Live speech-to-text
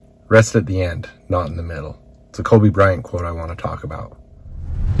Rest at the end, not in the middle. It's a Kobe Bryant quote I want to talk about.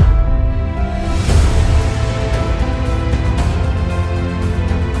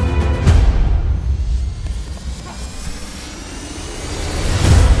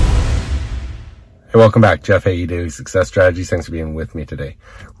 Hey, welcome back. Jeff Hagee, Daily Success Strategies. Thanks for being with me today.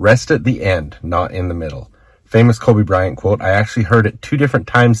 Rest at the end, not in the middle. Famous Kobe Bryant quote. I actually heard it 2 different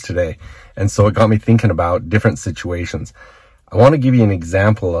times today, and so it got me thinking about different situations. I want to give you an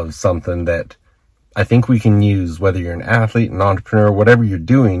example of something that I think we can use, whether you're an athlete, an entrepreneur, whatever you're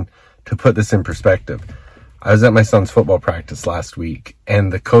doing, to put this in perspective. I was at my son's football practice last week,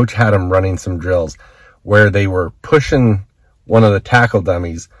 and the coach had him running some drills where they were pushing one of the tackle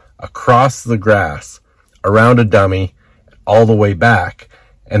dummies across the grass, around a dummy, all the way back,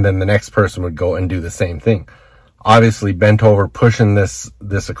 and then the next person would go and do the same thing. Obviously, bent over, pushing this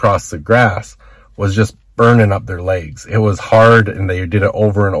across the grass was just burning up their legs. It was hard, and they did it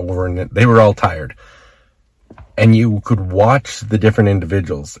over and over, and they were all tired. And you could watch the different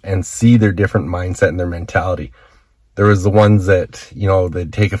individuals and see their different mindset and their mentality. There was the ones that,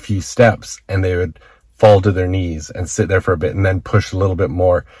 they'd take a few steps, and they would fall to their knees and sit there for a bit, and then push a little bit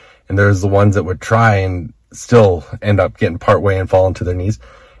more. And there's the ones that would try and still end up getting part way and falling to their knees.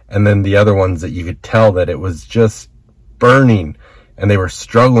 And then the other ones that you could tell that it was just burning and they were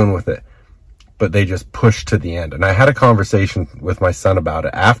struggling with it, but they just pushed to the end. And I had a conversation with my son about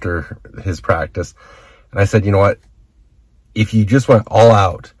it after his practice. And I said, you know what? If you just went all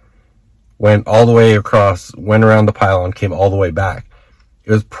out, went all the way across, went around the pylon, came all the way back,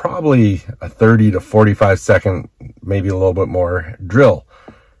 it was probably a 30 to 45 second, maybe a little bit more drill.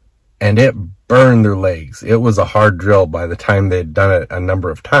 And it burned their legs. It was a hard drill by the time they'd done it a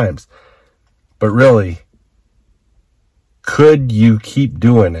number of times. But really, could you keep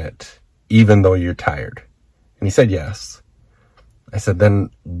doing it even though you're tired? And he said yes. I said,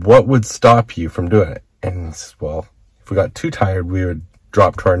 then what would stop you from doing it? And he said, well, if we got too tired, we would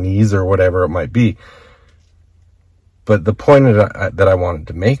drop to our knees or whatever it might be. But the point that I wanted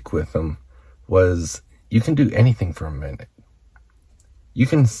to make with him was, you can do anything for a minute. You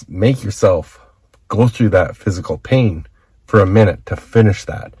can make yourself go through that physical pain for a minute to finish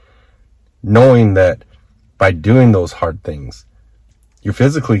that, knowing that by doing those hard things, you're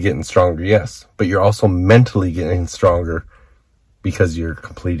physically getting stronger, yes, but you're also mentally getting stronger because you're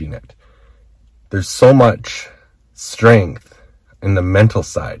completing it. There's so much strength in the mental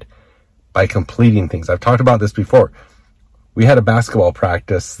side by completing things. I've talked about this before. We had a basketball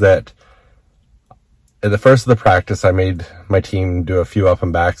practice that at the first of the practice, I made my team do a few up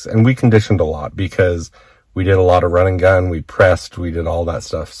and backs, and we conditioned a lot because we did a lot of run and gun, we pressed, we did all that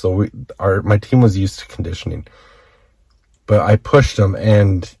stuff. So my team was used to conditioning. But I pushed them,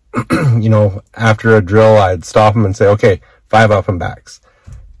 and after a drill, I'd stop them and say, okay, 5 up and backs.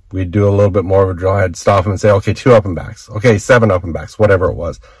 We'd do a little bit more of a drill. I'd stop them and say, okay, 2 up and backs. Okay, 7 up and backs, whatever it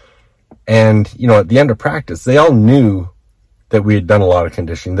was. And, at the end of practice, they all knew that we had done a lot of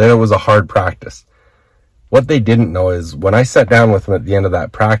conditioning, that it was a hard practice. What they didn't know is when I sat down with them at the end of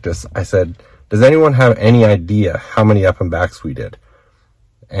that practice, I said, does anyone have any idea how many up and backs we did?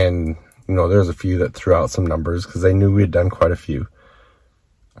 And, there's a few that threw out some numbers because they knew we had done quite a few.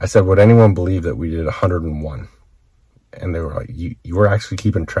 I said, would anyone believe that we did 101? And they were like, you were actually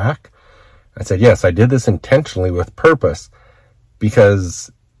keeping track? I said, yes, I did this intentionally with purpose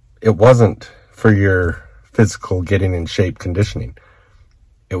because it wasn't for your physical getting in shape conditioning.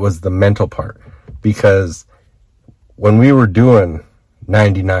 It was the mental part. Because when we were doing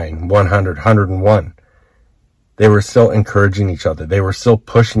 99, 100, 101, they were still encouraging each other. They were still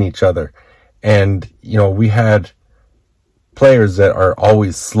pushing each other. And, we had players that are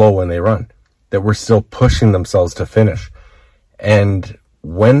always slow when they run, that were still pushing themselves to finish. And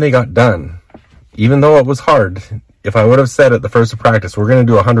when they got done, even though it was hard, if I would have said at the first of practice, we're going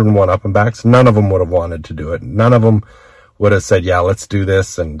to do 101 up and backs, none of them would have wanted to do it. None of them would have said, yeah, let's do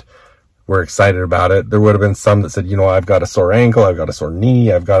this, and we're excited about it. There would have been some that said, I've got a sore ankle, I've got a sore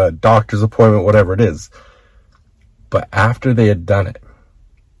knee, I've got a doctor's appointment, whatever it is. But after they had done it,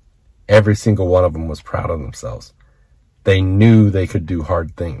 every single one of them was proud of themselves. They knew they could do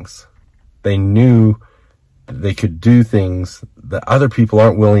hard things. They knew that they could do things that other people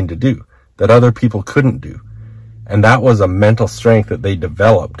aren't willing to do, that other people couldn't do. And that was a mental strength that they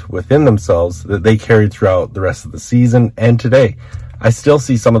developed within themselves that they carried throughout the rest of the season and today. I still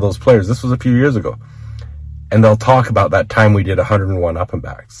see some of those players. This was a few years ago. And they'll talk about that time we did 101 up and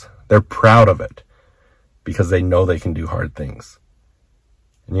backs. They're proud of it because they know they can do hard things.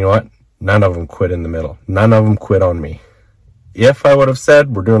 And you know what? None of them quit in the middle. None of them quit on me. If I would have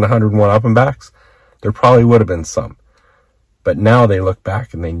said we're doing 101 up and backs, there probably would have been some. But now they look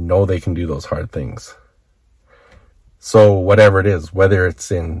back and they know they can do those hard things. So whatever it is, whether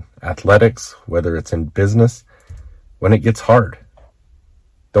it's in athletics, whether it's in business, when it gets hard,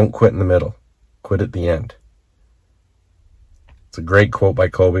 don't quit in the middle. Quit at the end. It's a great quote by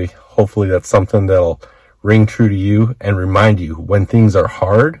Kobe. Hopefully that's something that'll ring true to you and remind you when things are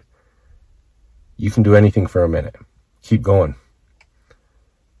hard, you can do anything for a minute. Keep going.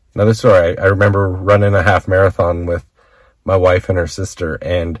 Another story, I remember running a half marathon with my wife and her sister,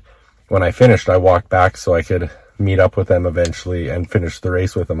 and when I finished, I walked back so I could meet up with them eventually and finish the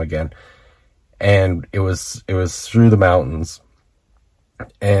race with them again. And it was through the mountains,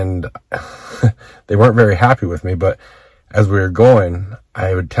 and they weren't very happy with me, but as we were going,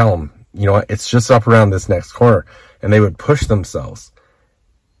 I would tell them, you know what, it's just up around this next corner, and they would push themselves.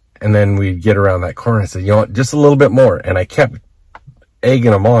 And then we'd get around that corner and say, you know what, just a little bit more. And I kept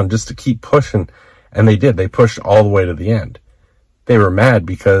egging them on just to keep pushing. And they did. They pushed all the way to the end. They were mad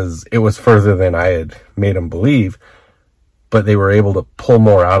because it was further than I had made them believe, but they were able to pull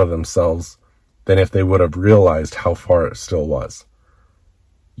more out of themselves than if they would have realized how far it still was.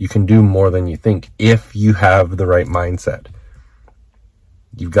 You can do more than you think if you have the right mindset.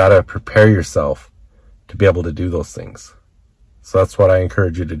 You've got to prepare yourself to be able to do those things. So that's what I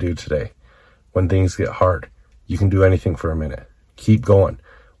encourage you to do today. When things get hard, you can do anything for a minute. Keep going.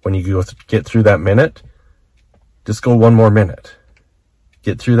 When you get through that minute, just go one more minute.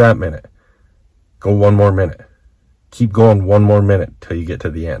 Get through that minute. Go one more minute. Keep going one more minute till you get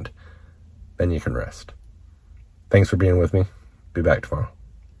to the end. Then you can rest. Thanks for being with me. Be back tomorrow.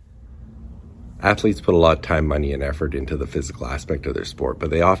 Athletes put a lot of time, money, and effort into the physical aspect of their sport,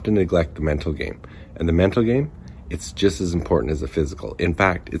 but they often neglect the mental game. And the mental game, it's just as important as the physical. In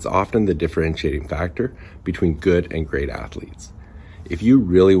fact, it's often the differentiating factor between good and great athletes. If you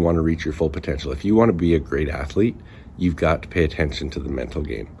really want to reach your full potential, if you want to be a great athlete, you've got to pay attention to the mental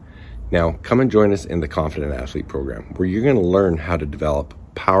game. Now, come and join us in the Confident Athlete program, where you're going to learn how to develop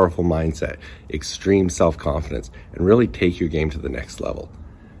powerful mindset, extreme self-confidence, and really take your game to the next level.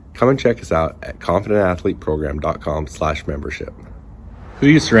 Come and check us out at confidentathleteprogram.com/membership. Who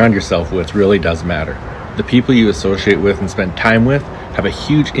you surround yourself with really does matter. The people you associate with and spend time with have a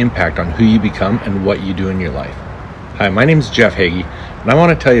huge impact on who you become and what you do in your life. Hi, my name is Jeff Hagee, and I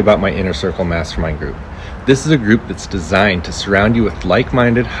want to tell you about my Inner Circle Mastermind group. This is a group that's designed to surround you with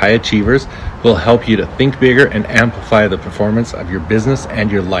like-minded high achievers who will help you to think bigger and amplify the performance of your business and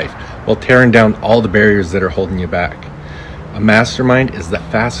your life while tearing down all the barriers that are holding you back. A mastermind is the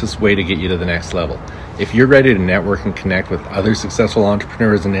fastest way to get you to the next level. If you're ready to network and connect with other successful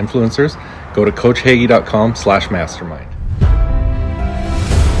entrepreneurs and influencers, go to coachhagee.com/mastermind.